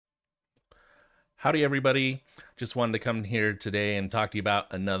Howdy, everybody. Just wanted to come here today and talk to you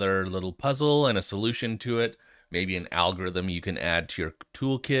about another little puzzle and a solution to it. Maybe an algorithm you can add to your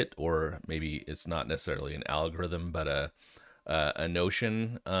toolkit, or maybe it's not necessarily an algorithm, but a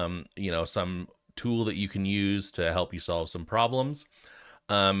notion, some tool that you can use to help you solve some problems.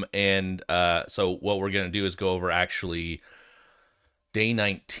 So what we're going to do is go over actually day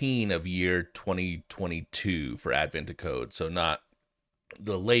 19 of year 2022 for Advent Code. So not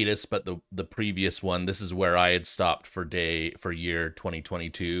the latest, but the previous one. This is where I had stopped for year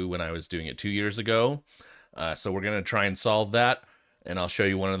 2022 when I was doing it 2 years ago. So we're gonna try and solve that, and I'll show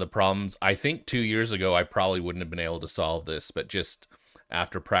you one of the problems. I think 2 years ago I probably wouldn't have been able to solve this, but just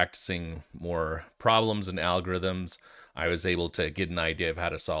after practicing more problems and algorithms, I was able to get an idea of how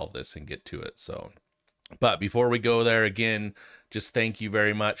to solve this and get to it. So, but before we go there, again, just thank you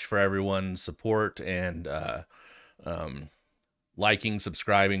very much for everyone's support and liking,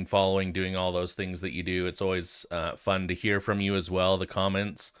 subscribing, following, doing all those things that you do. It's always fun to hear from you as well, the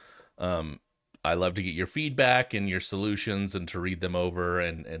comments. I love to get your feedback and your solutions and to read them over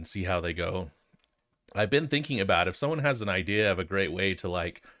and see how they go. I've been thinking about if someone has an idea of a great way to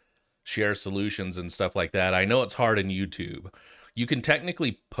like share solutions and stuff like that. I know it's hard in YouTube. You can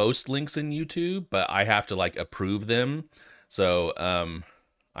technically post links in YouTube, but I have to like approve them. So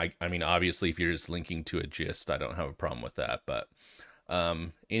I mean, obviously, if you're just linking to a gist, I don't have a problem with that. But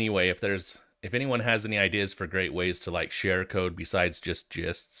anyway, if anyone has any ideas for great ways to like share code besides just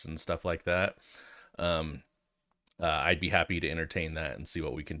gists and stuff like that, I'd be happy to entertain that and see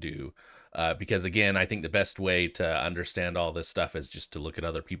what we can do. Because again, I think the best way to understand all this stuff is just to look at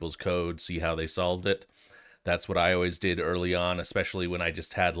other people's code, see how they solved it. That's what I always did early on, especially when I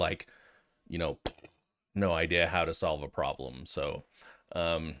just had like, no idea how to solve a problem. So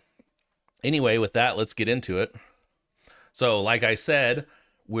anyway, with that, let's get into it. So like I said,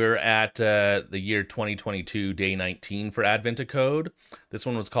 we're at the year 2022, day 19 for Advent Code. This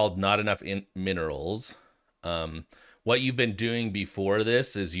one was called Not Enough Minerals. What you've been doing before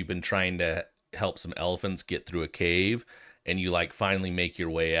this is you've been trying to help some elephants get through a cave, and you like finally make your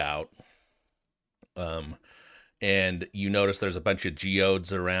way out. And you notice there's a bunch of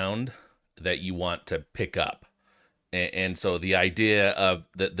geodes around that you want to pick up. And so the idea of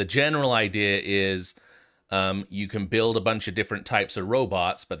the general idea is you can build a bunch of different types of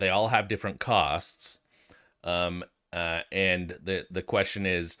robots, but they all have different costs. And the question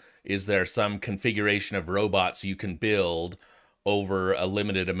is there some configuration of robots you can build over a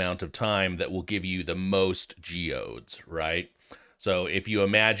limited amount of time that will give you the most geodes, right? So if you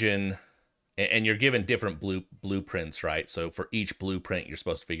imagine, and you're given different blueprints, right? So for each blueprint, you're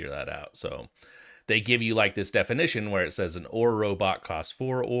supposed to figure that out. So they give you like this definition where it says an ore robot costs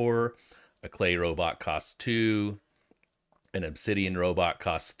 4 ore, a clay robot costs 2, an obsidian robot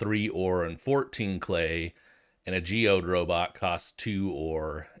costs 3 ore and 14 clay, and a geode robot costs 2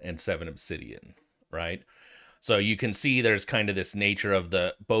 ore and 7 obsidian, right? So you can see there's kind of this nature of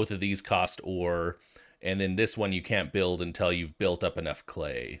both of these cost ore, and then this one you can't build until you've built up enough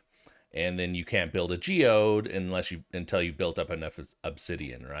clay. And then you can't build a geode until you've built up enough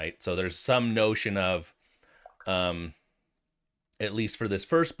obsidian, right? So there's some notion of, at least for this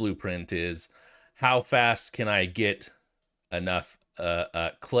first blueprint, is how fast can I get enough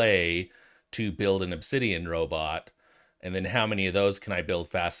clay to build an obsidian robot, and then how many of those can I build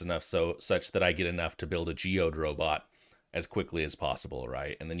fast enough such that I get enough to build a geode robot as quickly as possible,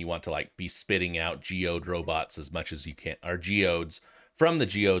 right? And then you want to like be spitting out geode robots as much as you can, or geodes from the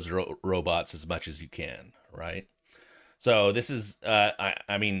geodes robots as much as you can, right? So this is,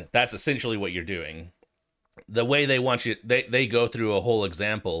 I mean, that's essentially what you're doing. The way they want you, they go through a whole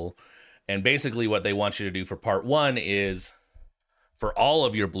example, and basically what they want you to do for part 1 is for all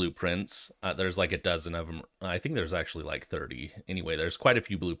of your blueprints, there's like a dozen of them. I think there's actually like 30. Anyway, there's quite a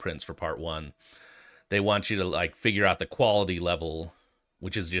few blueprints for part 1. They want you to like figure out the quality level,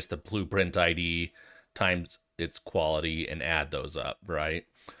 which is just the blueprint ID times its quality, and add those up, right?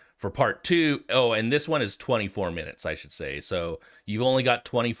 For part 2, and this one is 24 minutes, I should say. So you've only got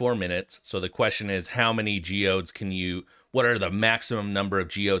 24 minutes. So the question is, how many geodes what are the maximum number of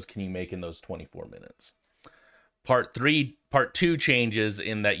geodes can you make in those 24 minutes? Part 2 changes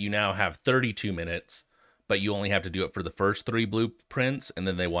in that you now have 32 minutes, but you only have to do it for the first 3 blueprints, and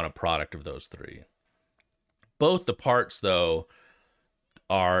then they want a product of those 3. Both the parts, though,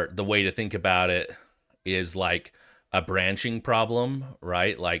 are the way to think about it is like a branching problem,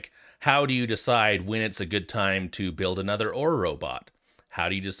 right? Like, how do you decide when it's a good time to build another ore robot? How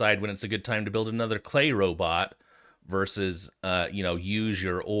do you decide when it's a good time to build another clay robot versus, use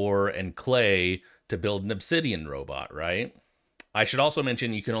your ore and clay to build an obsidian robot, right? I should also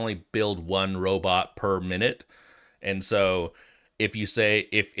mention you can only build one robot per minute. And so if you say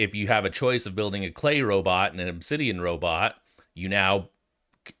if you have a choice of building a clay robot and an obsidian robot, you now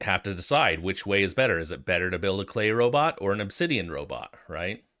have to decide which way is better. Is it better to build a clay robot or an obsidian robot,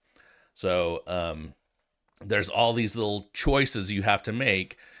 right? So there's all these little choices you have to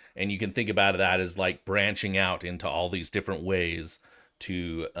make, and you can think about that as like branching out into all these different ways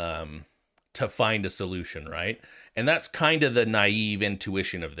to find a solution, right? And that's kind of the naive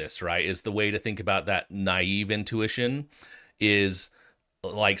intuition of this, right? Is the way to think about that naive intuition is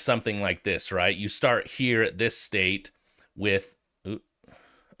like something like this, right? You start here at this state with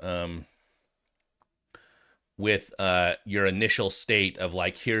your initial state of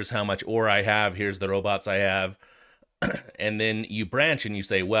like, here's how much ore I have, here's the robots I have. And then you branch and you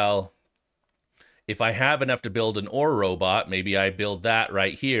say, well, if I have enough to build an ore robot, maybe I build that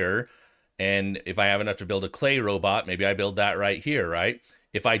right here. And if I have enough to build a clay robot, maybe I build that right here, right?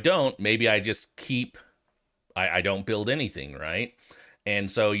 If I don't, maybe I just keep, I don't build anything, right?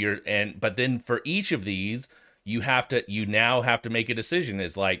 And so but then for each of these, you now have to make a decision.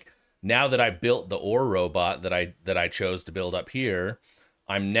 Is like, now that I built the ore robot that I chose to build up here,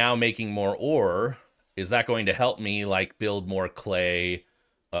 I'm now making more ore. Is that going to help me like build more clay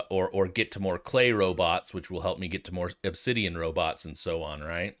or get to more clay robots, which will help me get to more obsidian robots and so on,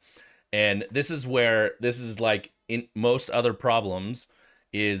 right? And this is like in most other problems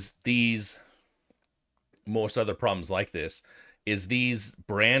most other problems like this is these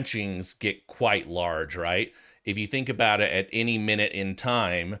branchings get quite large, right? If you think about it, at any minute in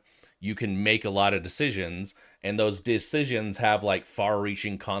time, you can make a lot of decisions, and those decisions have like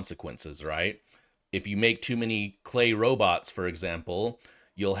far-reaching consequences, right? If you make too many clay robots, for example,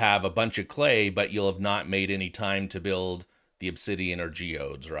 you'll have a bunch of clay, but you'll have not made any time to build the obsidian or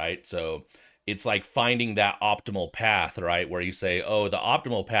geodes, right? So it's like finding that optimal path, right? Where you say, oh, the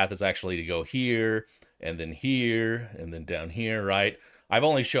optimal path is actually to go here, and then down here, right? I've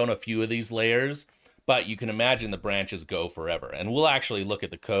only shown a few of these layers, but you can imagine the branches go forever. And we'll actually look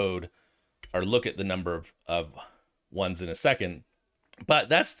at the code or look at the number of ones in a second. But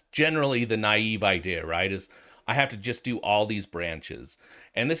that's generally the naive idea, right? Is I have to just do all these branches.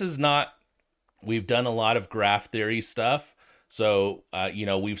 And this is not, we've done a lot of graph theory stuff. So,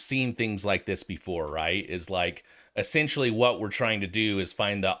 we've seen things like this before, right? Is like, essentially what we're trying to do is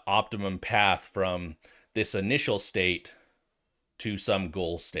find the optimum path from this initial state to some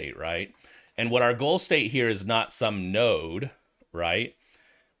goal state, right? And what our goal state here is not some node, right?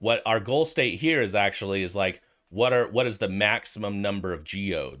 What our goal state here is actually is like, what is the maximum number of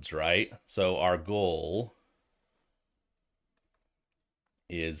geodes, right? So our goal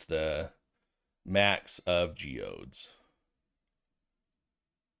is the max of geodes.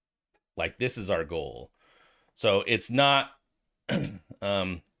 Like, this is our goal. So it's not,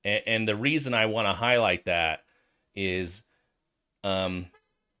 and the reason I want to highlight that is,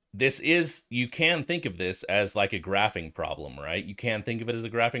 you can think of this as like a graphing problem, right? You can think of it as a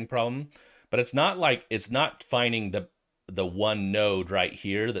graphing problem, but it's not finding the one node right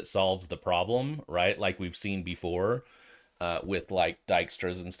here that solves the problem, right? Like we've seen before with like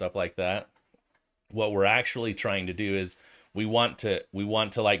Dijkstra's and stuff like that. What we're actually trying to do is we want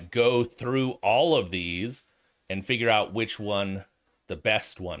to like go through all of these and figure out which one the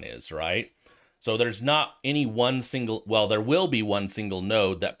best one is, right? So there's not any one single, well, there will be one single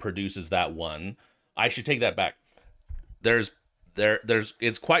node that produces that one. I should take that back.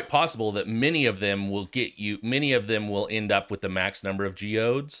 It's quite possible that many of them will end up with the max number of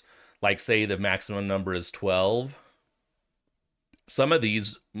geodes. Like, say the maximum number is 12. Some of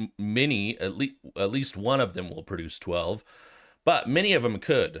these, at least one of them will produce 12, but many of them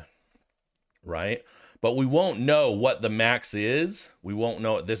could, right? But we won't know what the max is. We won't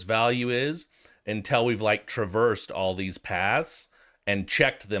know what this value is until we've like traversed all these paths and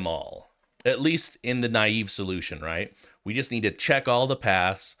checked them all, at least in the naive solution, right? We just need to check all the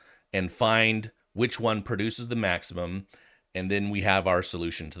paths and find which one produces the maximum, and then we have our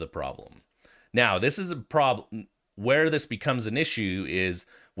solution to the problem. Now, this is a problem. Where this becomes an issue is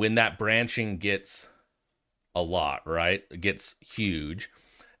when that branching gets a lot, right? It gets huge.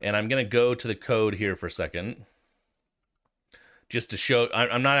 And I'm going to go to the code here for a second, just to show.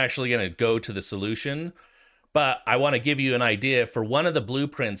 I'm not actually going to go to the solution, but I want to give you an idea for one of the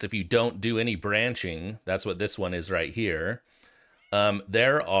blueprints. If you don't do any branching, that's what this one is right here.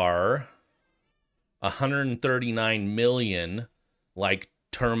 There are 139 million like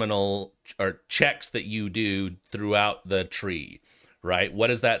terminal or checks that you do throughout the tree, right? What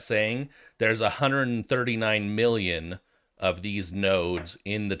is that saying? There's 139 million of these nodes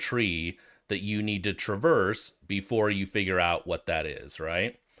in the tree that you need to traverse before you figure out what that is,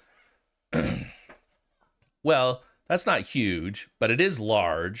 right? Well, that's not huge, but it is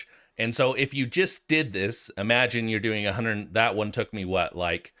large. And so if you just did this, imagine you're doing 100, that one took me what,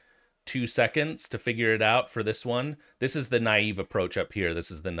 like 2 seconds to figure it out for this one. This is the naive approach up here.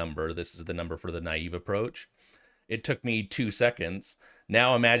 This is the number. This is the number for the naive approach. It took me 2 seconds.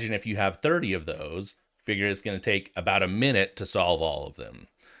 Now imagine if you have 30 of those, figure it's going to take about a minute to solve all of them.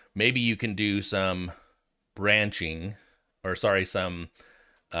 Maybe you can do some branching, or sorry, some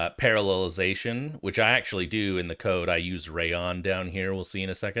parallelization, which I actually do in the code. I use Rayon down here. We'll see in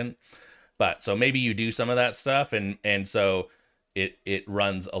a second. But so maybe you do some of that stuff, and so it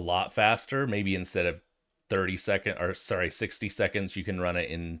runs a lot faster. Maybe instead of 60 seconds, you can run it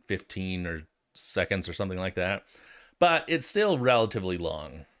in 15 or seconds or something like that. But it's still relatively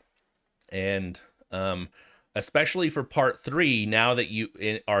long. And especially for part 3, now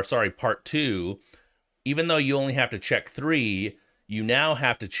that part 2, even though you only have to check 3, you now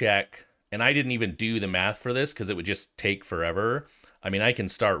have to check, and I didn't even do the math for this because it would just take forever. I mean, I can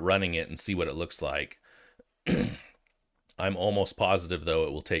start running it and see what it looks like. I'm almost positive, though,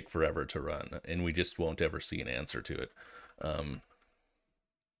 it will take forever to run, and we just won't ever see an answer to it.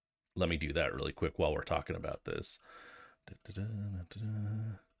 Let me do that really quick while we're talking about this.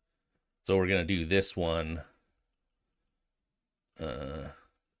 So we're going to do this one.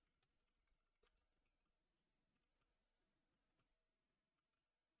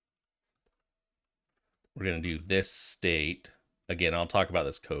 We're going to do this state. Again, I'll talk about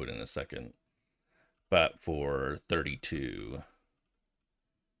this code in a second. But for 32.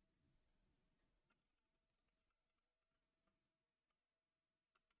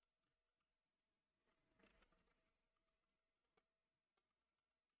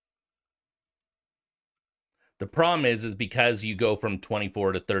 The problem is because you go from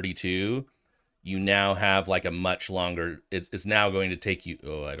 24 to 32, you now have like a much longer, it's now going to take you,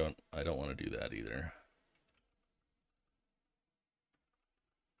 oh, I don't want to do that either.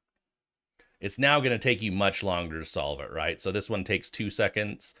 It's now going to take you much longer to solve it, right? So this one takes 2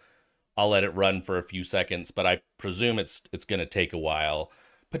 seconds. I'll let it run for a few seconds, but I presume it's going to take a while.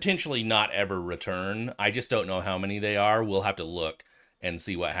 Potentially not ever return. I just don't know how many they are. We'll have to look and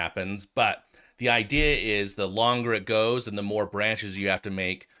see what happens. But the idea is the longer it goes and the more branches you have to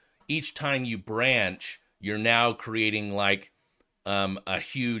make, each time you branch, you're now creating like a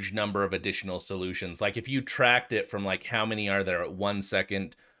huge number of additional solutions. Like if you tracked it from like how many are there at 1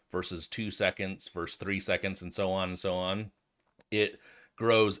 second versus 2 seconds versus 3 seconds and so on, it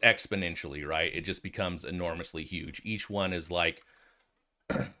grows exponentially, right? It just becomes enormously huge. Each one is like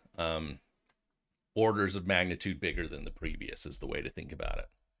orders of magnitude bigger than the previous is the way to think about it.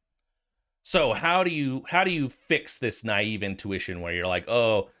 So how do you fix this naive intuition where you're like,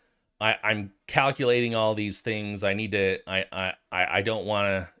 oh, I'm calculating all these things. I need to, I don't want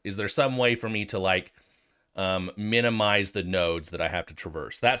to, is there some way for me to like minimize the nodes that I have to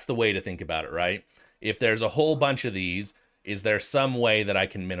traverse? That's the way to think about it, right? If there's a whole bunch of these, is there some way that I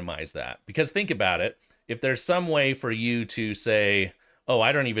can minimize that? Because think about it. If there's some way for you to say, oh,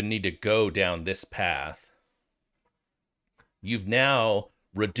 I don't even need to go down this path, you've now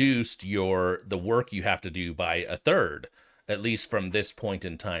reduced the work you have to do by a third, at least from this point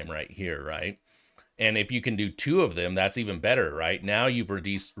in time right here, right? And if you can do 2 of them, that's even better, right? Now you've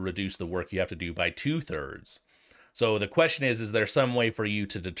reduced the work you have to do by 2/3. So the question is there some way for you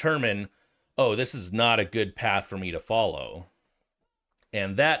to determine, oh, this is not a good path for me to follow?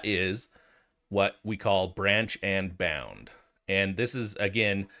 And that is what we call branch and bound. And this is,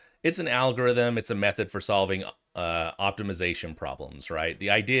 again, it's an algorithm. It's a method for solving optimization problems, right?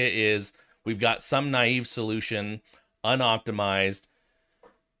 The idea is we've got some naive solution, unoptimized.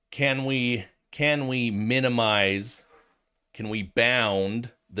 Can we minimize, can we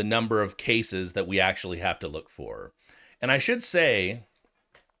bound the number of cases that we actually have to look for? And I should say,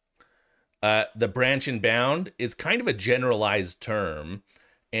 the branch and bound is kind of a generalized term,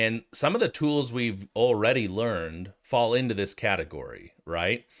 and some of the tools we've already learned fall into this category,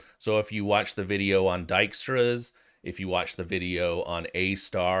 right? So if you watch the video on Dijkstra's, if you watch the video on A*,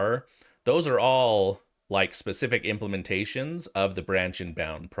 those are all like specific implementations of the branch and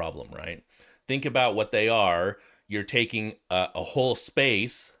bound problem, right? Think about what they are. You're taking a whole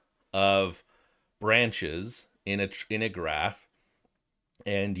space of branches in a graph,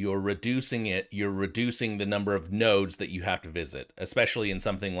 and you're reducing the number of nodes that you have to visit, especially in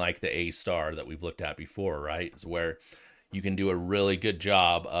something like the A* that we've looked at before, right? It's where you can do a really good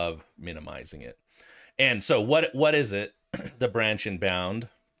job of minimizing it. And so what is it, the branch and bound?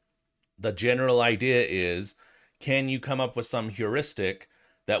 The general idea is, can you come up with some heuristic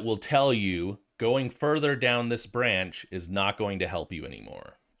that will tell you going further down this branch is not going to help you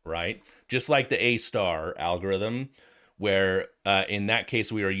anymore, right? Just like the A star algorithm, where in that case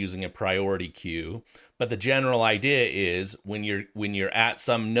we are using a priority queue. But the general idea is when you're at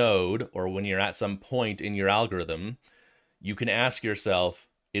some node or when you're at some point in your algorithm, you can ask yourself,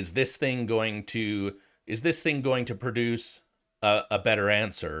 is this thing going to produce a better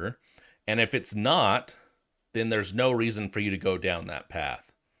answer? And if it's not, then there's no reason for you to go down that path.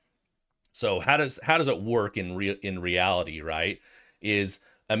 So how does it work in reality, right? Is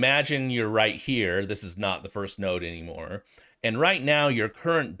imagine you're right here. This is not the first node anymore. And right now your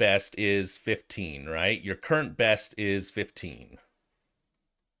current best is 15, right? Your current best is 15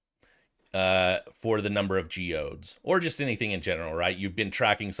 for the number of geodes, or just anything in general, right? You've been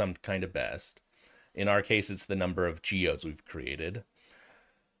tracking some kind of best. In our case, it's the number of geodes we've created.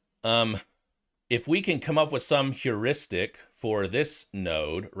 If we can come up with some heuristic for this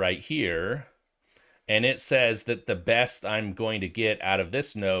node right here, and it says that the best I'm going to get out of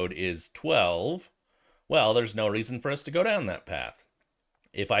this node is 12, well, there's no reason for us to go down that path.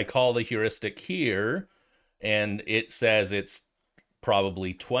 If I call the heuristic here, and it says it's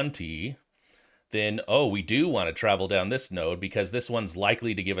probably 20, then, oh, we do want to travel down this node because this one's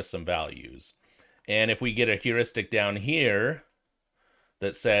likely to give us some values. And if we get a heuristic down here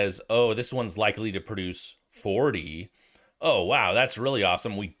that says, oh, this one's likely to produce 40, oh, wow, that's really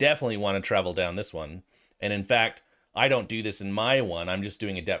awesome. We definitely want to travel down this one. And in fact, I don't do this in my one. I'm just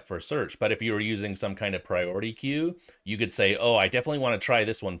doing a depth first search. But if you were using some kind of priority queue, you could say, oh, I definitely want to try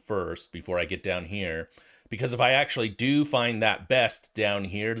this one first before I get down here. Because if I actually do find that best down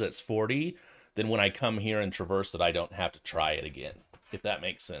here that's 40, then when I come here and traverse it, I don't have to try it again, if that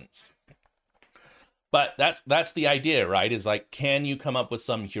makes sense. But that's the idea, right? Is like, can you come up with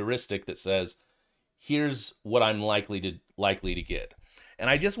some heuristic that says, here's what I'm likely to get? And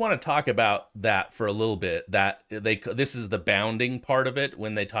I just want to talk about that for a little bit. This is the bounding part of it.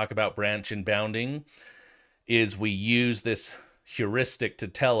 When they talk about branch and bounding, is we use this heuristic to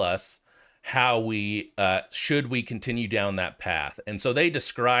tell us how we should we continue down that path. And so they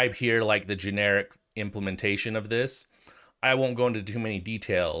describe here like the generic implementation of this. I won't go into too many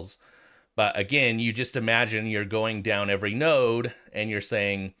details, but again, you just imagine you're going down every node and you're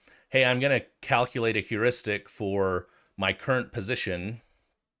saying, hey, I'm going to calculate a heuristic for my current position.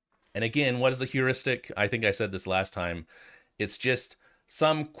 And again, what is a heuristic? I think I said this last time. It's just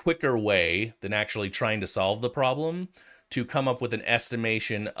some quicker way than actually trying to solve the problem to come up with an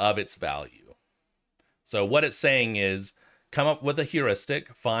estimation of its value. So what it's saying is, come up with a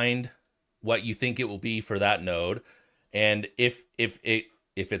heuristic, find what you think it will be for that node, and if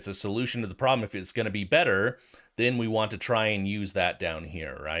it's a solution to the problem, if it's going to be better, then we want to try and use that down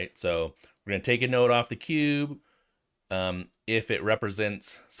here, right? So we're going to take a node off the cube. If it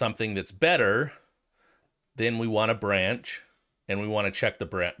represents something that's better, then we want to branch, and we want to check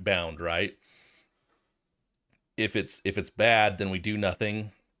the bound, right? If it's bad, then we do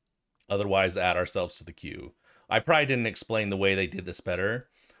nothing. Otherwise, add ourselves to the queue. I probably didn't explain the way they did this better,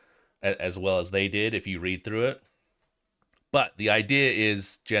 as well as they did if you read through it. But the idea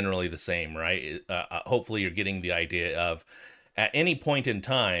is generally the same, right? Hopefully you're getting the idea of, at any point in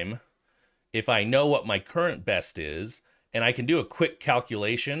time, if I know what my current best is, and I can do a quick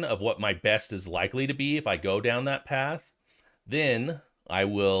calculation of what my best is likely to be if I go down that path, then I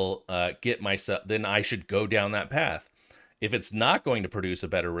will then I should go down that path. If it's not going to produce a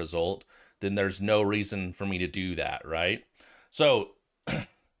better result, then there's no reason for me to do that, right? So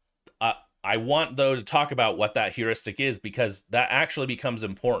I want, though, to talk about what that heuristic is, because that actually becomes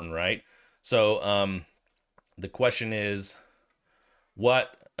important, right? So the question is,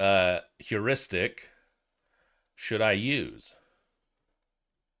 what heuristic should I use?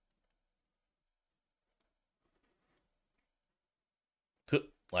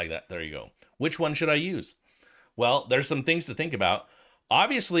 Like that. There you go. Which one should I use? Well, there's some things to think about.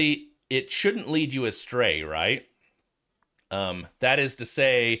 Obviously, it shouldn't lead you astray, right? That is to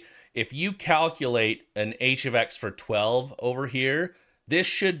say, if you calculate an h of x for 12 over here, this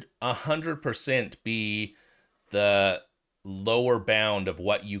should 100% be the lower bound of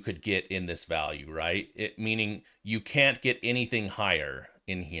what you could get in this value, right? Meaning you can't get anything higher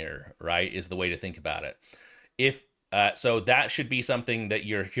in here, right? Is the way to think about it. So that should be something that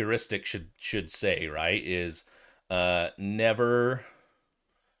your heuristic should say, right? Is never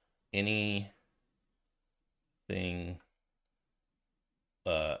anything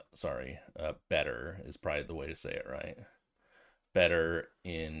better is probably the way to say it, right? Better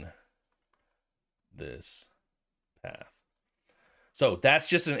in this path. So that's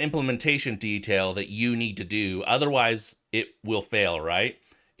just an implementation detail that you need to do. Otherwise, it will fail, right?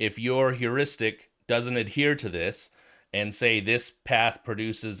 if your heuristic doesn't adhere to this, and say this path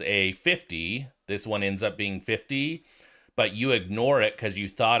produces a 50, this one ends up being 50, but you ignore it because you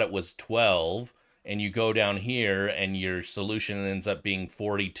thought it was 12, and you go down here and your solution ends up being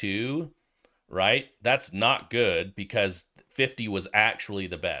 42, right? That's not good because 50 was actually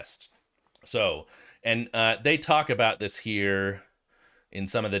the best. So, and they talk about this here in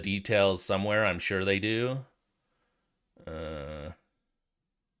some of the details somewhere. I'm sure they do.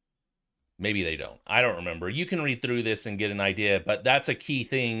 Maybe they don't. I don't remember. You can read through this and get an idea, but that's a key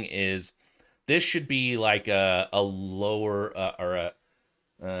thing is this should be like a lower or a,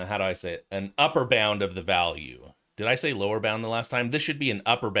 how do I say it? An upper bound of the value. Did I say lower bound the last time? This should be an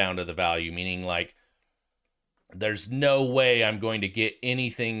upper bound of the value, meaning like there's no way I'm going to get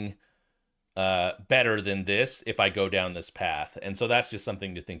anything better than this if I go down this path. And so that's just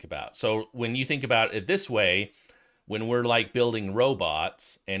something to think about. So when you think about it this way, when we're like building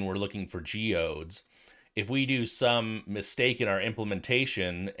robots and we're looking for geodes, if we do some mistake in our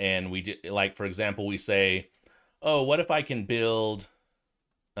implementation and we do, like, for example, we say, oh, what if I can build,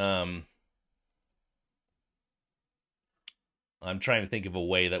 I'm trying to think of a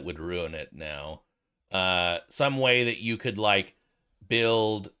way that would ruin it now. Some way that you could like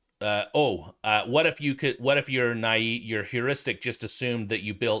build, what if your heuristic just assumed that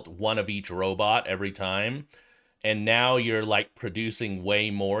you built one of each robot every time, and now you're like producing way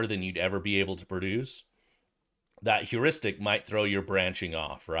more than you'd ever be able to produce? That heuristic might throw your branching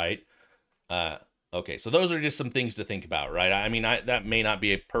off, right? Okay, so those are just some things to think about, right? I mean, that may not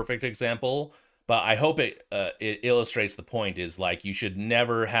be a perfect example, but I hope it illustrates the point is like you should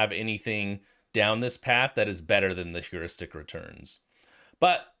never have anything down this path that is better than the heuristic returns.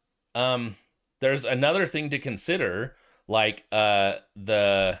 But there's another thing to consider, like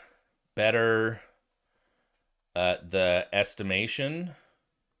the better the estimation,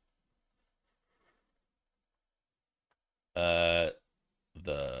 the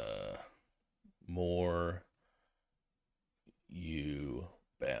more you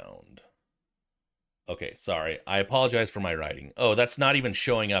bound. Okay, sorry. I apologize for my writing. Oh, that's not even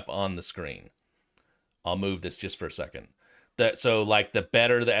showing up on the screen. I'll move this just for a second. So like the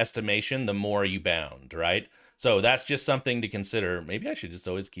better the estimation, the more you bound, right? So that's just something to consider. Maybe I should just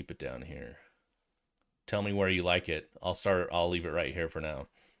always keep it down here. Tell me where you like it. I'll leave it right here for now.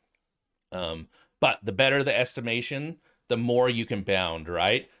 But the better the estimation, the more you can bound,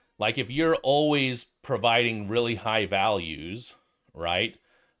 right? Like if you're always providing really high values, right?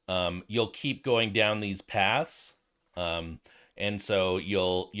 You'll keep going down these paths. And so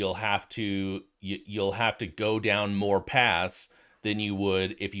you'll have to go down more paths than you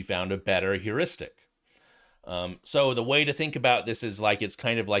would if you found a better heuristic. So the way to think about this is like it's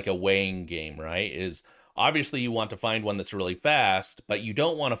kind of like a weighing game, right? Is obviously you want to find one that's really fast, but you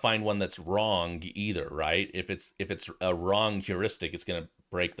don't want to find one that's wrong either, right? If it's a wrong heuristic, it's going to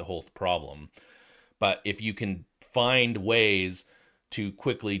break the whole problem. But if you can find ways to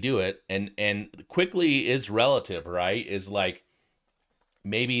quickly do it, and quickly is relative, right? Is like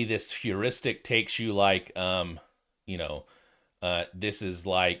maybe this heuristic takes you like this is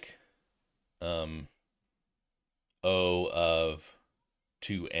like O of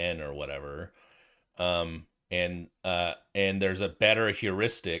 2n or whatever, and there's a better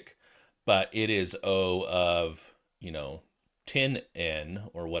heuristic, but it is O of 10n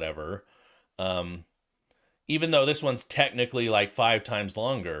or whatever. Even though this one's technically like 5 times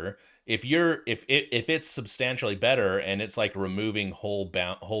longer, if it's substantially better and it's like removing whole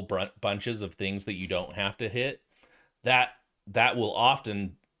bunches of things that you don't have to hit, that will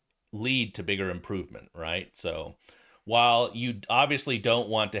often lead to bigger improvement, right? So while you obviously don't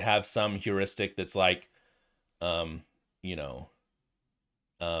want to have some heuristic that's like so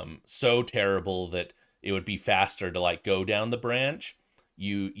terrible that it would be faster to like go down the branch,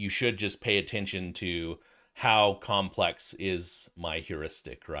 you should just pay attention to how complex is my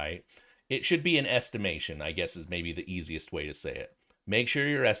heuristic, right? It should be an estimation, I guess, is maybe the easiest way to say it. Make sure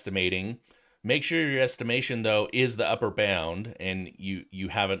you're estimating. Make sure your estimation, though, is the upper bound and you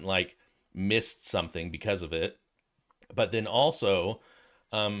haven't like missed something because of it. But then also,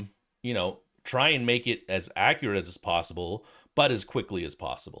 try and make it as accurate as possible, but as quickly as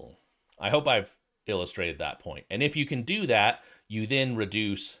possible. I hope I've illustrated that point. And if you can do that, you then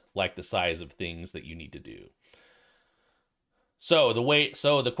reduce like the size of things that you need to do. So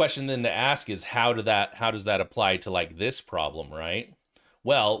the question then to ask is how does that apply to like this problem, right?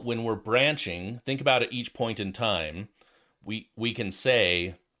 Well, when we're branching, think about at each point in time, we can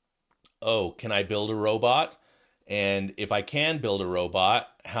say, oh, can I build a robot? And if I can build a robot,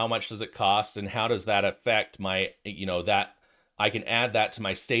 how much does it cost? And how does that affect my, that I can add that to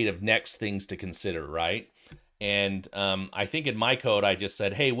my state of next things to consider, right? And I think in my code, I just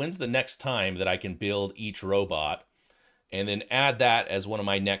said, hey, when's the next time that I can build each robot? And then add that as one of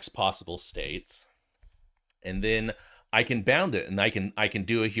my next possible states. And then I can bound it, and I can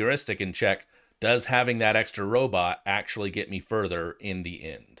do a heuristic and check, does having that extra robot actually get me further in the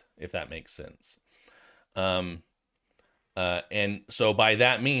end, if that makes sense. And so by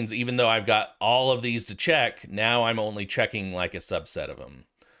that means, even though I've got all of these to check, now I'm only checking like a subset of them.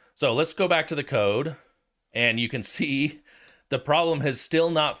 So let's go back to the code, and you can see the problem has still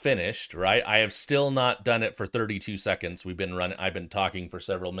not finished, right? I have still not done it for 32 seconds. I've been talking for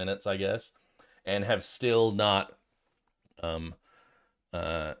several minutes, I guess, and have still not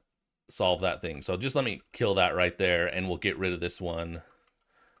solved that thing. So just let me kill that right there, and we'll get rid of this one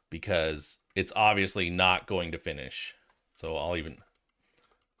because it's obviously not going to finish. So I'll even...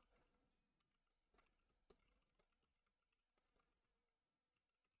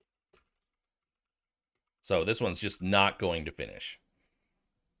 So this one's just not going to finish.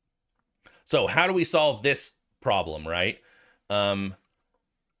 So how do we solve this problem, right?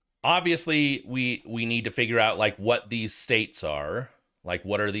 Obviously, we need to figure out like what these states are. Like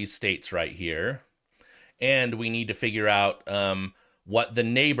what are these states right here? And we need to figure out what the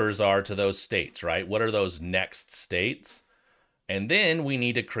neighbors are to those states, right? What are those next states? And then we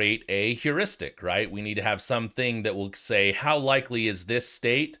need to create a heuristic, right? We need to have something that will say, how likely is this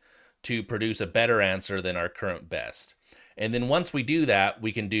state to produce a better answer than our current best? And then once we do that,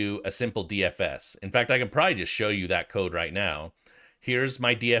 we can do a simple DFS. In fact, I can probably just show you that code right now. Here's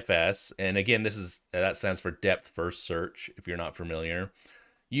my DFS. And again, that stands for depth first search, if you're not familiar.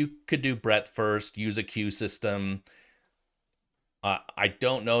 You could do breadth first, use a queue system. I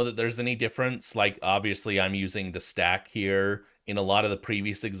don't know that there's any difference. Like, obviously, I'm using the stack here in a lot of the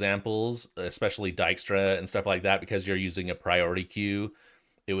previous examples, especially Dijkstra and stuff like that, because you're using a priority queue.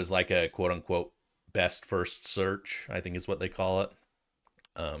 It was like a quote-unquote best first search, I think is what they call it.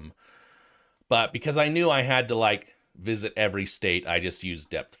 But because I knew I had to, like, visit every state, I just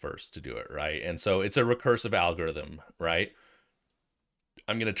used depth first to do it, right? And so it's a recursive algorithm, right?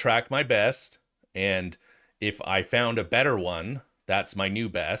 I'm going to track my best, and if I found a better one, that's my new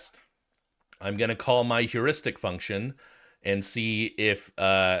best. I'm going to call my heuristic function and see if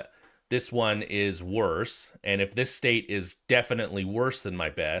this one is worse. And if this state is definitely worse than my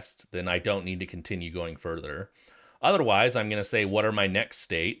best, then I don't need to continue going further. Otherwise, I'm going to say, what are my next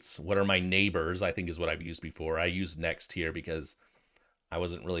states? What are my neighbors? I think is what I've used before. I used next here because I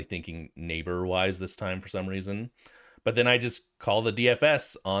wasn't really thinking neighbor-wise this time for some reason. But then I just call the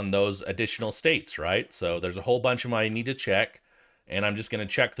DFS on those additional states, right? So there's a whole bunch of them I need to check, and I'm just going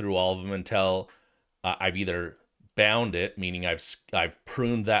to check through all of them until I've either bound it, meaning I've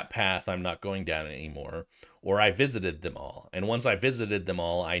pruned that path, I'm not going down it anymore, or I visited them all. And once I visited them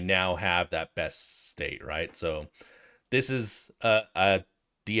all, I now have that best state, right? So this is a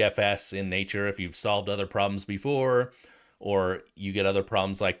DFS in nature. If you've solved other problems before, or you get other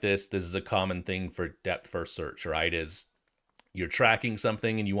problems like this is a common thing for depth first search, right? Is you're tracking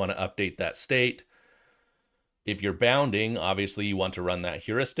something and you want to update that state. If you're bounding, obviously you want to run that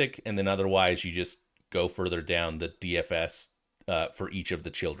heuristic, and then otherwise you just go further down the DFS for each of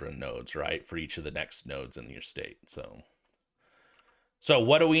the children nodes, right? For each of the next nodes in your state. So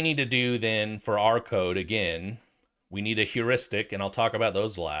what do we need to do then for our code? Again, we need a heuristic, and I'll talk about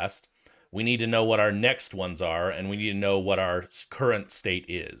those last. We need to know what our next ones are, and we need to know what our current state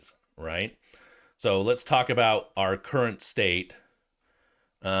is, right? So let's talk about our current state.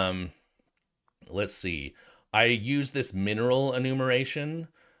 Let's see. I use this mineral enumeration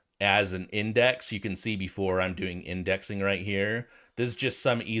as an index. You can see before I'm doing indexing right here. This is just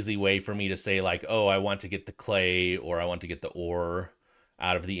some easy way for me to say like, oh, I want to get the clay or I want to get the ore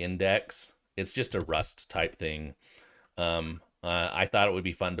out of the index. It's just a Rust type thing. I thought it would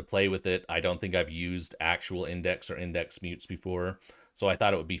be fun to play with it. I don't think I've used actual index or index mutes before, so I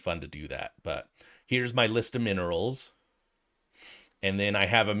thought it would be fun to do that. But here's my list of minerals. And then I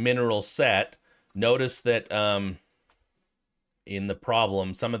have a mineral set. Notice that in the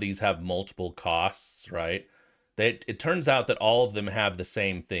problem, some of these have multiple costs, right? It turns out that all of them have the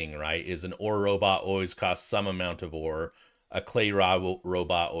same thing, right? Is an ore robot always costs some amount of ore. A clay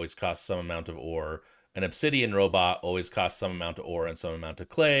robot always costs some amount of ore. An obsidian robot always costs some amount of ore and some amount of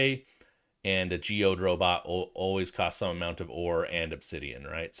clay. And a geode robot always costs some amount of ore and obsidian,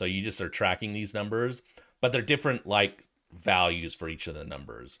 right? So you just are tracking these numbers, but they're different like values for each of the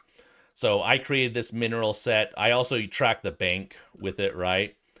numbers. So I created this mineral set. I also track the bank with it,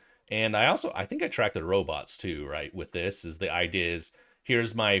 right? And I think I track the robots too, right? With this is the idea is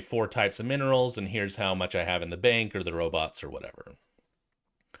here's my 4 types of minerals, and here's how much I have in the bank or the robots or whatever.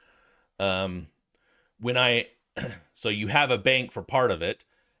 So you have a bank for part of it,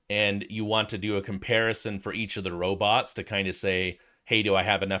 and you want to do a comparison for each of the robots to kind of say, hey, do I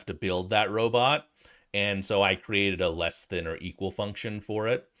have enough to build that robot? And so I created a less than or equal function for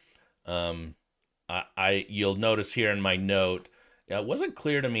it. You'll notice here in my note, it wasn't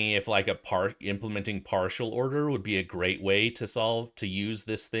clear to me if like implementing partial order would be a great way to use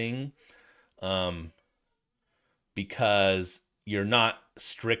this thing, because you're not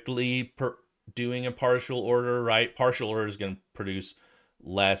strictly doing a partial order, right? Partial order is going to produce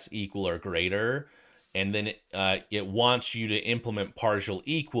less, equal, or greater, and then it wants you to implement partial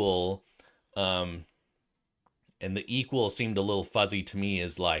equal, and the equal seemed a little fuzzy to me.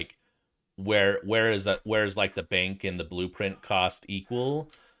 Is like where is like the bank and the blueprint cost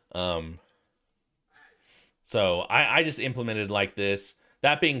equal? So I just implemented like this.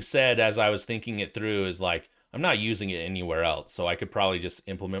 That being said, as I was thinking it through, is like I'm not using it anywhere else, so I could probably just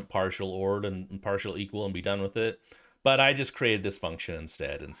implement partial OR and partial equal and be done with it. But I just created this function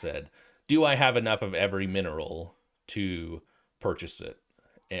instead and said, do I have enough of every mineral to purchase it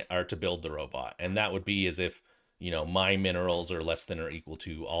or to build the robot? And that would be as if, my minerals are less than or equal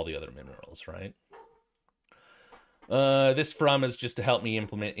to all the other minerals, right? This from is just to help me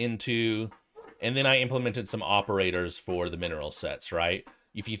implement into, and then I implemented some operators for the mineral sets, right?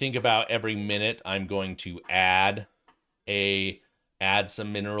 If you think about every minute, I'm going to add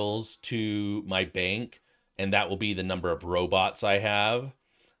some minerals to my bank, and that will be the number of robots I have.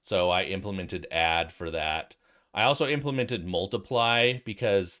 So I implemented add for that. I also implemented multiply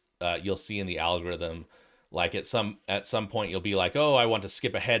because you'll see in the algorithm, like at some point you'll be like, oh, I want to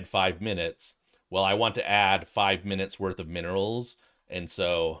skip ahead 5 minutes. Well, I want to add 5 minutes worth of minerals, and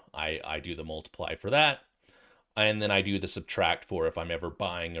so I do the multiply for that. And then I do the subtract for if I'm ever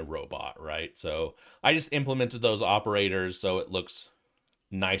buying a robot, right? So I just implemented those operators so it looks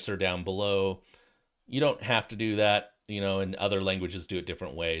nicer down below. You don't have to do that, and other languages do it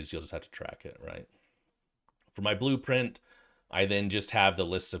different ways. You'll just have to track it, right? For my blueprint, I then just have the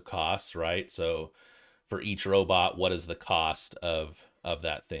list of costs, right? So for each robot, what is the cost of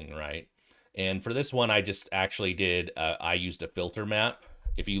that thing, right? And for this one, I just actually did, I used a filter map.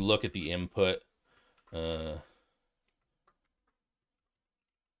 If you look at the input,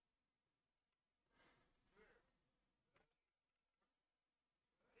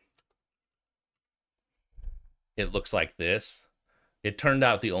 it looks like this. It turned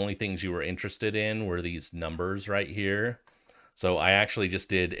out the only things you were interested in were these numbers right here. So I actually just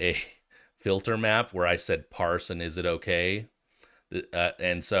did a filter map where I said parse and is it okay?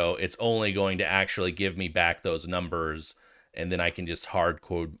 And so it's only going to actually give me back those numbers, and then I can just hard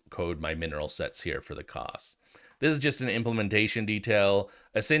code my mineral sets here for the costs. This is just an implementation detail.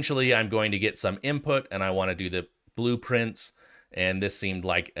 Essentially, I'm going to get some input and I want to do the blueprints, and this seemed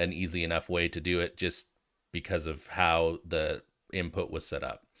like an easy enough way to do it just because of how the input was set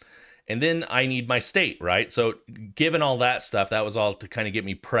up. And then I need my state, right? So given all that stuff, that was all to kind of get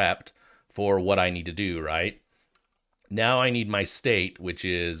me prepped for what I need to do, right? Now I need my state, which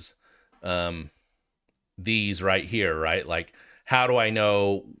is these right here, right? Like, how do I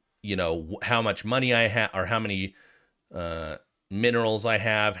know, how much money I have, or how many minerals I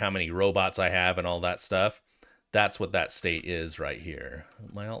have, how many robots I have, and all that stuff? That's what that state is right here.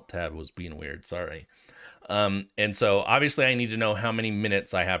 My alt tab was being weird, sorry. And so obviously I need to know how many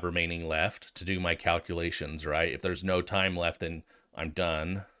minutes I have remaining left to do my calculations, right? If there's no time left, then I'm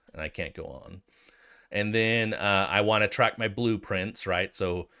done and I can't go on. And then I want to track my blueprints, right?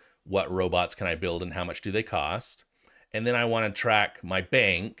 So what robots can I build and how much do they cost? And then I want to track my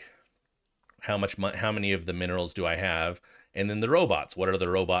bank. How many of the minerals do I have? And then the robots. What are the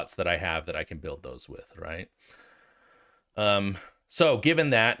robots that I have that I can build those with, right? So given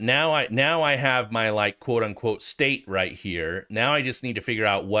that, now I have my like quote unquote state right here. Now I just need to figure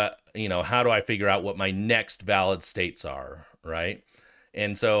out how do I figure out what my next valid states are, right?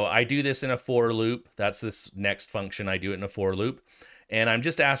 And so I do this in a for loop. That's this next function. I do it in a for loop. And I'm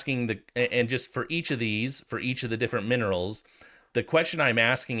just asking and just for each of these, for each of the different minerals, the question I'm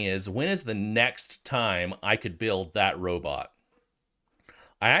asking is, when is the next time I could build that robot?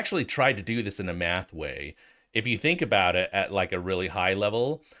 I actually tried to do this in a math way. If you think about it at like a really high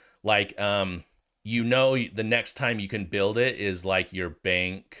level, like, the next time you can build it is like your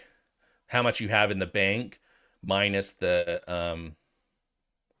bank, how much you have in the bank minus the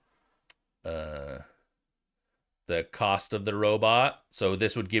cost of the robot. So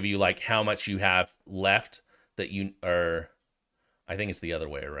this would give you like how much you have left that you are, I think it's the other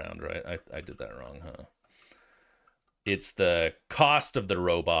way around, right? I did that wrong, huh? it's the cost of the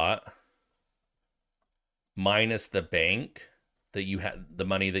robot minus the bank that you have, the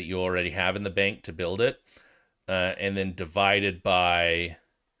money that you already have in the bank to build it, and then divided by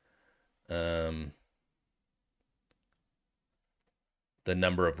the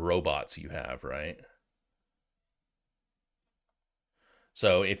number of robots you have, right?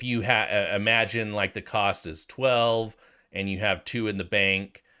 So if you imagine like the cost is 12 and you have 2 in the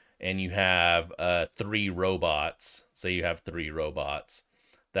bank and you have 3 robots, say you have 3 robots,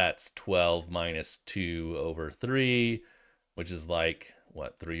 that's 12 minus 2 over 3, which is like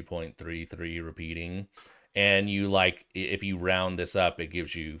what, 3.33 repeating. And you like, if you round this up, it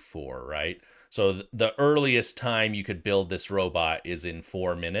gives you 4, right? So the earliest time you could build this robot is in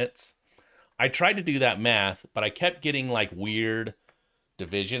 4 minutes. I tried to do that math, but I kept getting like weird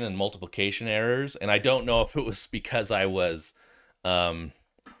division and multiplication errors, and I don't know if it was because I was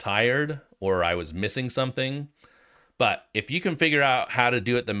tired or I was missing something. But if you can figure out how to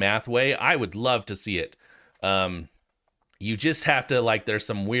do it the math way, I would love to see it. You just have to, like, there's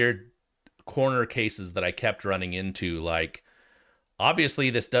some weird corner cases that I kept running into. Like, obviously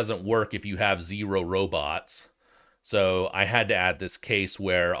this doesn't work if you have 0 robots. So I had to add this case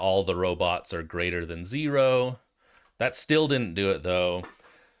where all the robots are greater than 0. That still didn't do it though.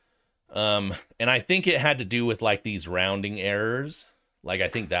 And I think it had to do with like these rounding errors. Like, I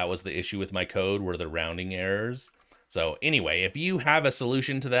think that was the issue with my code, were the rounding errors. So anyway, if you have a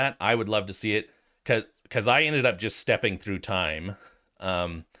solution to that, I would love to see it, because I ended up just stepping through time.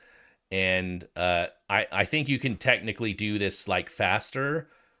 I think you can technically do this like faster.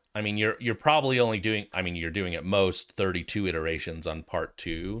 I mean, you're probably only doing, I mean, you're doing at most 32 iterations on part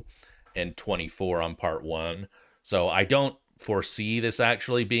 2 and 24 on part 1. So I don't foresee this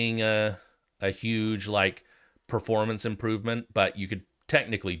actually being a huge like performance improvement, but you could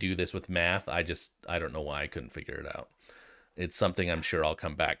technically do this with math. I don't know why I couldn't figure it out. It's something I'm sure I'll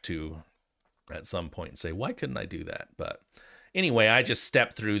come back to at some point and say, why couldn't I do that? But anyway, I just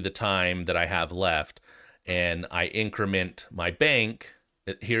step through the time that I have left and I increment my bank.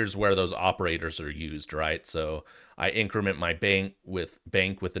 Here's where those operators are used, right? So I increment my bank with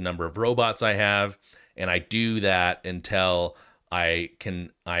the number of robots I have, and I do that until I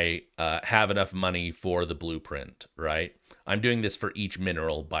have enough money for the blueprint, right? I'm doing this for each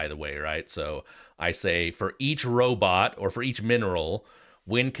mineral, by the way, right? So I say for each robot or for each mineral,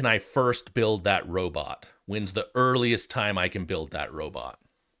 when can I first build that robot? When's the earliest time I can build that robot?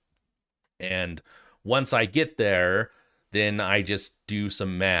 And once I get there, then I just do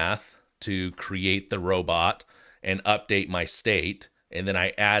some math to create the robot and update my state. And then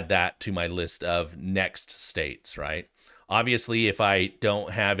I add that to my list of next states, right? Obviously, if I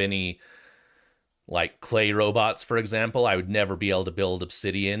don't have any like clay robots, for example, I would never be able to build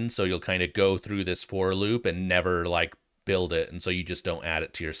obsidian. So you'll kind of go through this for loop and never like build it. And so you just don't add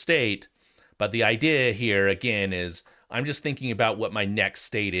it to your state. But the idea here, again, is I'm just thinking about what my next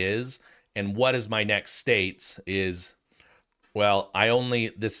state is. And what is my next states is, well,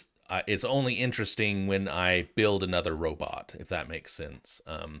 it's only interesting when I build another robot, if that makes sense.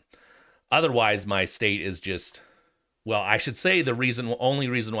 Otherwise, my state is just, well, I should say the only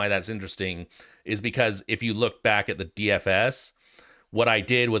reason why that's interesting is because if you look back at the DFS, what I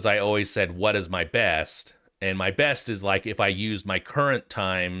did was I always said, what is my best? And my best is like if I use my current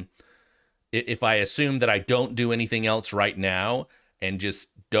time, if I assume that I don't do anything else right now and just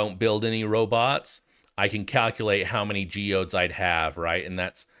don't build any robots, I can calculate how many geodes I'd have, right? And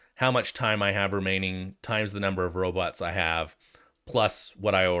that's how much time I have remaining times the number of robots I have plus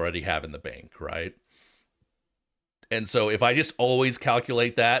what I already have in the bank, right? And so if I just always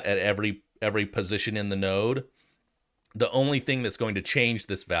calculate that at every position in the node, the only thing that's going to change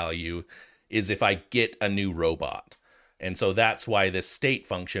this value is if I get a new robot. And so that's why this state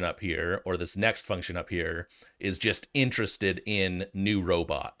function up here, or this next function up here, is just interested in new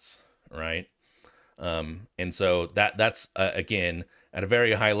robots, right? And so that's again, at a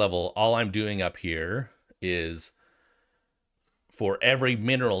very high level, all I'm doing up here is for every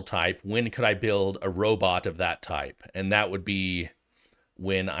mineral type, when could I build a robot of that type? And that would be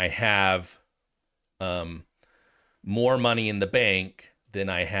when I have more money in the bank than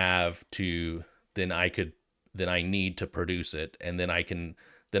I need to produce it, and then I can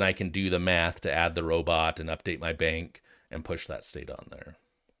do the math to add the robot and update my bank and push that state on there.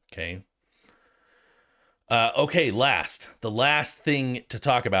 Okay. Okay, the last thing to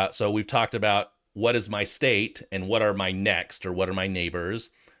talk about. So we've talked about what is my state and what are my next, or what are my neighbors.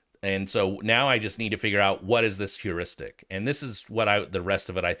 And so now I just need to figure out what is this heuristic. And this is what the rest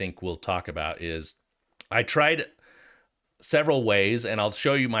of it I think we'll talk about is I tried several ways, and I'll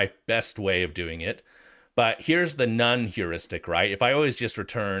show you my best way of doing it. But here's the none heuristic, right? If I always just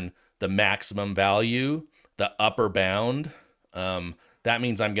return the maximum value, the upper bound, that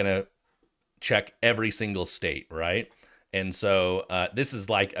means I'm going to check every single state, right? And so this is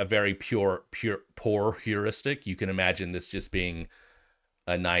like a very poor heuristic. You can imagine this just being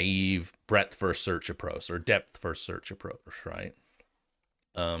a naive breadth first search approach or depth first search approach, right?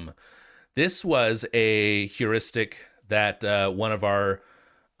 This was a heuristic that one of our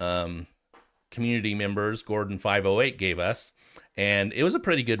community members, Gordon508, gave us, and it was a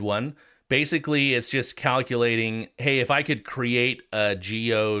pretty good one. Basically, it's just calculating, hey, if I could create a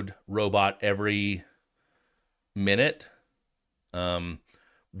geode robot every minute, how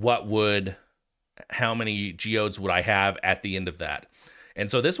many geodes would I have at the end of that? And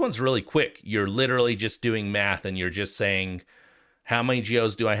so this one's really quick. You're literally just doing math and you're just saying, how many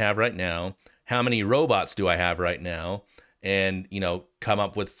geodes do I have right now? How many robots do I have right now? And, you know, come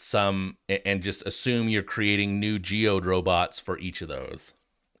up with some and just assume you're creating new geode robots for each of those,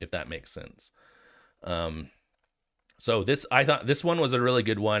 if that makes sense. So I thought this one was a really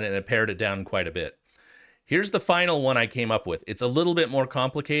good one and it pared it down quite a bit. Here's the final one I came up with. It's a little bit more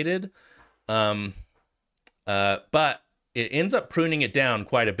complicated, but it ends up pruning it down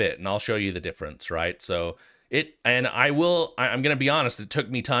quite a bit, and I'll show you the difference, right? So I'm going to be honest, it took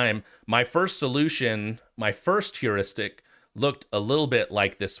me time. My first solution, my first heuristic looked a little bit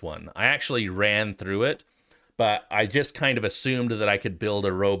like this one. I actually ran through it, but I just kind of assumed that I could build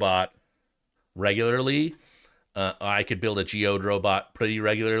a robot regularly. I could build a geode robot pretty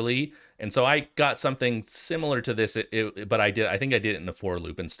regularly. And so I got something similar to this, but I think I did it in a for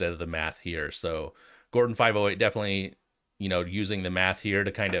loop instead of the math here. So Gordon508 definitely, you know, using the math here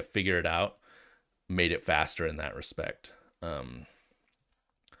to kind of figure it out made it faster in that respect.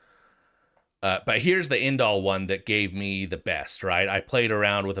 But here's the end all one that gave me the best, right? I played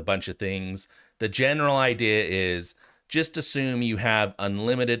around with a bunch of things. The general idea is just assume you have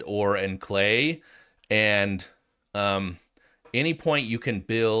unlimited ore and clay, and any point you can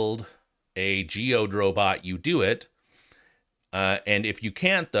build a geode robot, you do it. And if you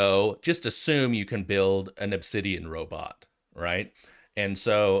can't, though, just assume you can build an obsidian robot, right? And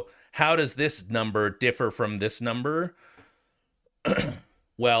so how does this number differ from this number?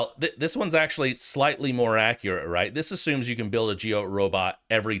 Well, this one's actually slightly more accurate, right? This assumes you can build a geode robot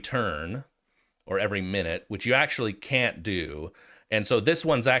every turn or every minute, which you actually can't do. And so this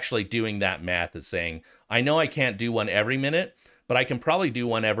one's actually doing that math, is saying, I know I can't do one every minute, but I can probably do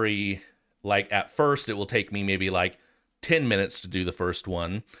one every, like at first it will take me maybe like 10 minutes to do the first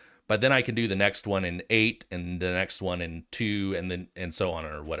one, but then I can do the next one in 8 and the next one in 2 and so on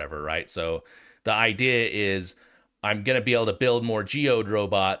or whatever, right? So the idea is I'm going to be able to build more geode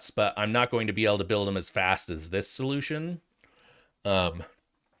robots, but I'm not going to be able to build them as fast as this solution.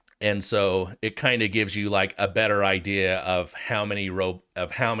 And so it kind of gives you like a better idea of how many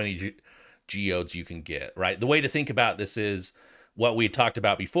geodes you can get, right? The way to think about this is what we talked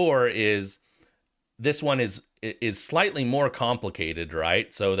about before is this one is slightly more complicated,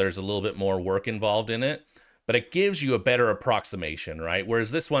 right? So there's a little bit more work involved in it, but it gives you a better approximation, right?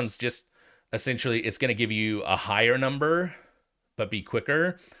 Whereas this one's just essentially, it's going to give you a higher number, but be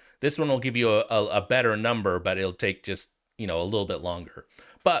quicker. This one will give you a better number, but it'll take just, you know, a little bit longer.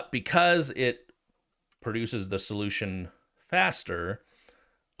 But because it produces the solution faster,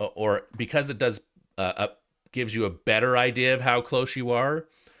 or because it does gives you a better idea of how close you are,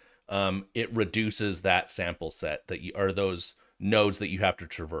 it reduces that sample set that you, or those nodes that you have to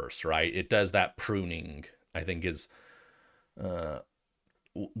traverse, right? It does that pruning, I think, is the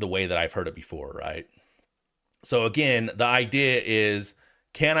way that I've heard it before, right? So again, the idea is,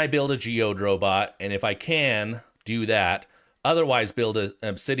 can I build a geode robot? And if I can, do that. Otherwise, build an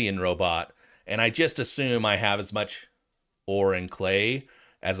obsidian robot. And I just assume I have as much ore and clay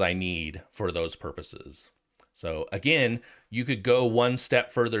as I need for those purposes. So again, you could go one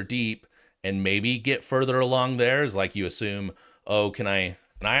step further deep and maybe get further along there. Is like you assume, oh, can I?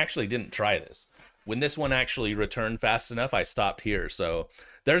 And I actually didn't try this. When this one actually returned fast enough, I stopped here. So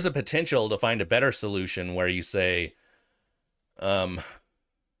there's a potential to find a better solution where you say, I'm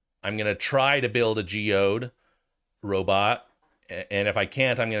going to try to build a geode robot. And if I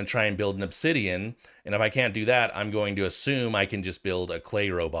can't, I'm going to try and build an obsidian. And if I can't do that, I'm going to assume I can just build a clay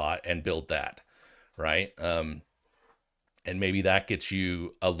robot and build that, right? And maybe that gets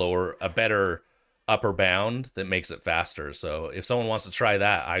you a better upper bound that makes it faster. So if someone wants to try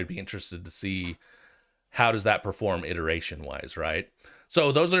that, I'd be interested to see how does that perform iteration wise, right?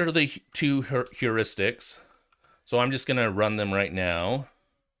 So those are the two heuristics. So I'm just going to run them right now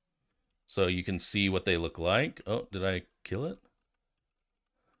so you can see what they look like. Oh, did I kill it?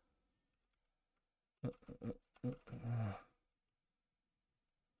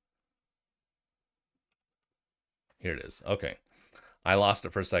 Here it is. Okay. I lost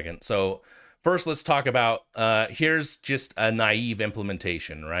it for a second. So first, let's talk about, here's just a naive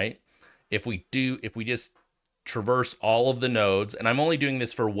implementation, right? If we just traverse all of the nodes, and I'm only doing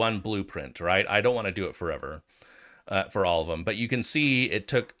this for one blueprint, right? I don't want to do it forever for all of them. But you can see it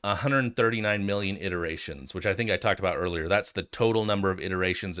took 139 million iterations, which I think I talked about earlier. That's the total number of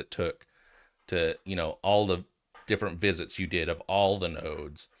iterations it took to, you know, all the different visits you did of all the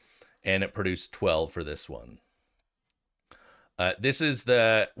nodes. And it produced 12 for this one. This is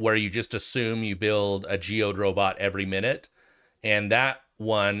where you just assume you build a geode robot every minute. And that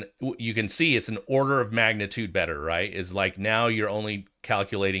one, you can see it's an order of magnitude better, right? Is like now you're only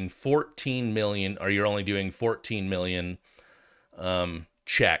calculating 14 million, or you're only doing 14 million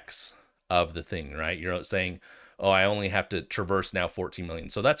checks of the thing, right? You're saying, oh, I only have to traverse now 14 million.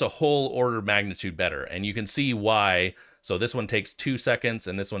 So that's a whole order of magnitude better. And you can see why. So this one takes 2 seconds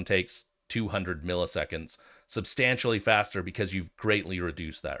and this one takes 200 milliseconds, substantially faster because you've greatly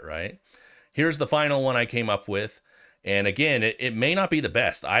reduced that, right? Here's the final one I came up with. And again, it may not be the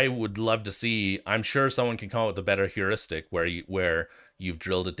best. I would love to see, I'm sure someone can come up with a better heuristic where you've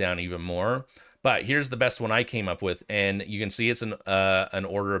drilled it down even more. But here's the best one I came up with. And you can see it's an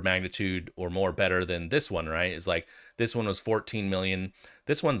order of magnitude or more better than this one, right? It's like this one was 14 million.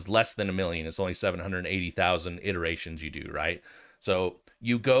 This one's less than a million. It's only 780,000 iterations you do, right? So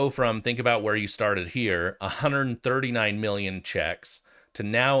you go from, think about where you started here, 139 million checks to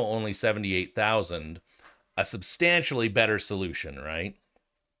now only 78,000, a substantially better solution, right?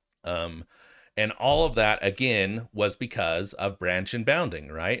 And all of that, again, was because of branch and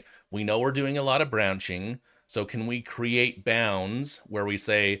bounding, right? We know we're doing a lot of branching, so can we create bounds where we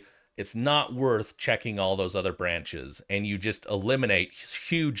say it's not worth checking all those other branches, and you just eliminate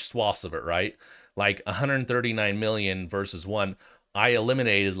huge swaths of it, right? Like 139 million versus 1, I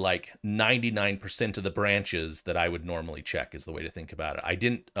eliminated like 99% of the branches that I would normally check, is the way to think about it. I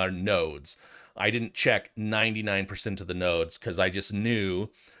didn't, nodes. I didn't check 99% of the nodes because I just knew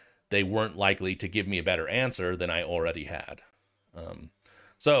they weren't likely to give me a better answer than I already had.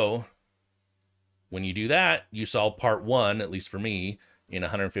 So when you do that, you solve part 1, at least for me, in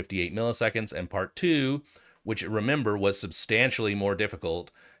 158 milliseconds, and part 2, which, remember, was substantially more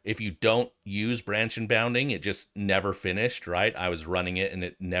difficult. If you don't use branch and bounding, it just never finished, right? I was running it and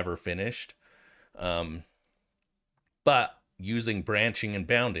it never finished. But using branching and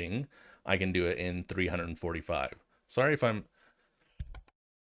bounding, I can do it in 345. Sorry if I'm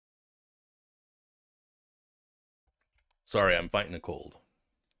fighting a cold.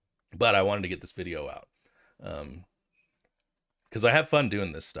 But I wanted to get this video out. Because I have fun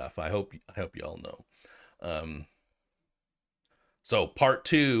doing this stuff. I hope y'all know. So part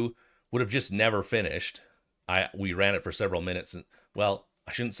 2 would have just never finished. We ran it for several minutes. And, well,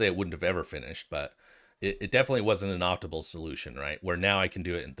 I shouldn't say it wouldn't have ever finished, but it definitely wasn't an optimal solution, right? Where now I can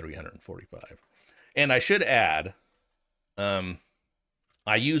do it in 345. And I should add, I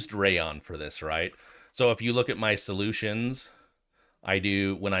used Rayon for this, right? So if you look at my solutions, I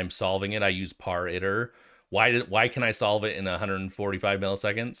do, when I'm solving it, I use pariter. Why can I solve it in 145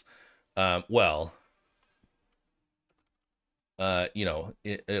 milliseconds? You know,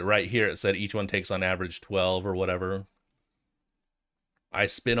 right here it said each one takes on average 12 or whatever. I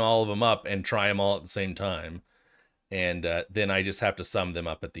spin all of them up and try them all at the same time. And then I just have to sum them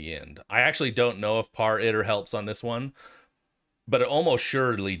up at the end. I actually don't know if pariter helps on this one, but it almost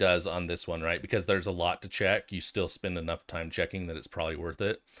surely does on this one, right? Because there's a lot to check. You still spend enough time checking that it's probably worth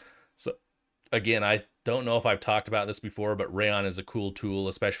it. So again, I don't know if I've talked about this before, but Rayon is a cool tool,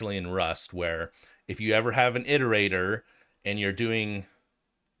 especially in Rust, where if you ever have an iterator and you're doing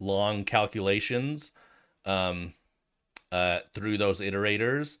long calculations through those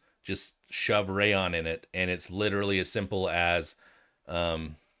iterators, just shove Rayon in it, and it's literally as simple as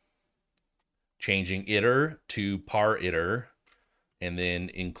changing iter to pariter, and then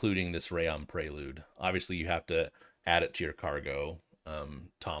including this Rayon prelude. Obviously, you have to add it to your cargo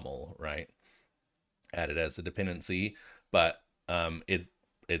toml, right? Add it as a dependency, but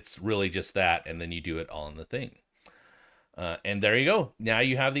it's really just that, and then you do it all in the thing. And there you go. Now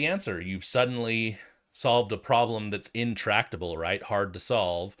you have the answer. You've suddenly solved a problem that's intractable, right? Hard to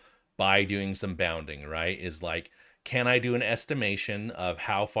solve by doing some bounding, right? Is like, can I do an estimation of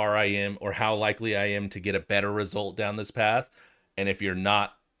how far I am or how likely I am to get a better result down this path? And if you're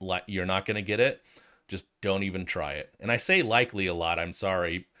not going to get it, just don't even try it. And I say likely a lot, I'm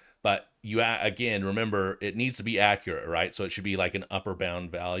sorry, but you, again, remember, it needs to be accurate, right? So it should be like an upper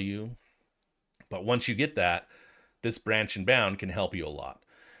bound value. But once you get that, this branch and bound can help you a lot.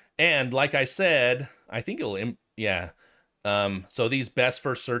 And like I said, I think it'll, yeah, So these best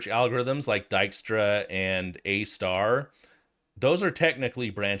first search algorithms like Dijkstra and A star, those are technically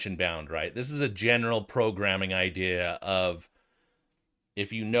branch and bound, right? This is a general programming idea of,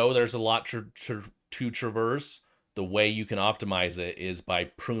 if you know there's a lot to traverse, the way you can optimize it is by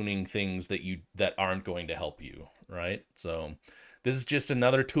pruning things that aren't going to help you, right? So this is just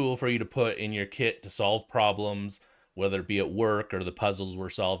another tool for you to put in your kit to solve problems, whether it be at work or the puzzles we're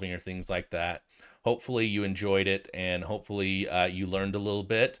solving or things like that. Hopefully you enjoyed it, and hopefully you learned a little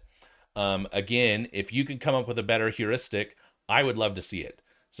bit. Again, if you could come up with a better heuristic, I would love to see it.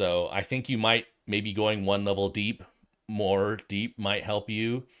 So I think you might, maybe going one level deep, more deep, might help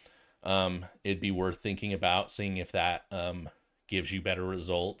you. It'd be worth thinking about, seeing if that gives you better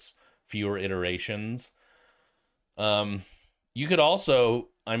results, fewer iterations. You could also,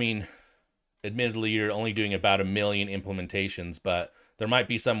 I mean, admittedly, you're only doing about 1 million implementations, but there might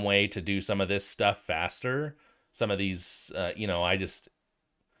be some way to do some of this stuff faster. Some of these, I just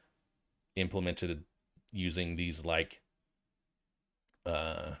implemented using these like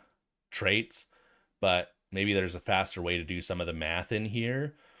traits, but maybe there's a faster way to do some of the math in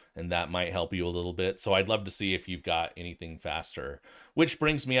here, and that might help you a little bit. So I'd love to see if you've got anything faster, which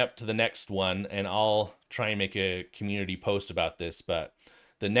brings me up to the next one, and I'll try and make a community post about this, but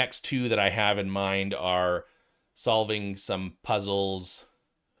the next two that I have in mind are solving some puzzles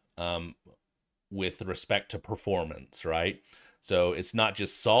with respect to performance, right? So it's not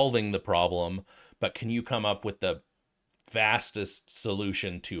just solving the problem, but can you come up with the fastest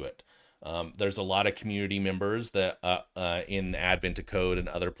solution to it? There's a lot of community members that in Advent of Code and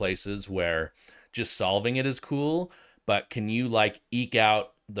other places where just solving it is cool, but can you like eke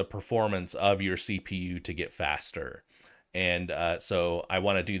out the performance of your CPU to get faster? And so I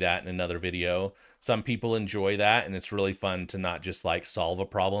want to do that in another video. Some people enjoy that, and it's really fun to not just like solve a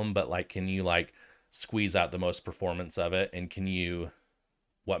problem, but like, can you like squeeze out the most performance of it? And can you,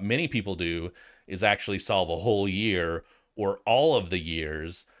 what many people do is actually solve a whole year or all of the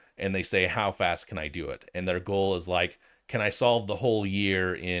years, and they say, how fast can I do it? And their goal is like, can I solve the whole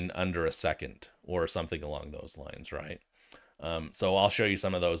year in under a second or something along those lines, right? So I'll show you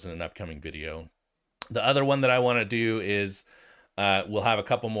some of those in an upcoming video. The other one that I want to do is we'll have a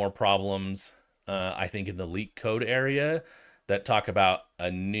couple more problems, I think, in the LeetCode area that talk about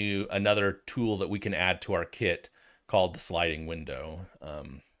another tool that we can add to our kit called the sliding window.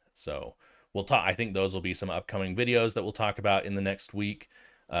 So we'll talk. I think those will be some upcoming videos that we'll talk about in the next week.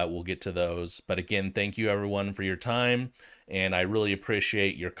 We'll get to those. But again, thank you everyone for your time, and I really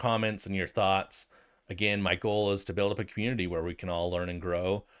appreciate your comments and your thoughts. Again, my goal is to build up a community where we can all learn and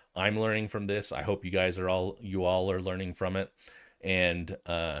grow. I'm learning from this. I hope you guys are all are learning from it. And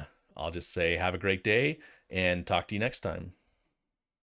I'll just say have a great day and talk to you next time.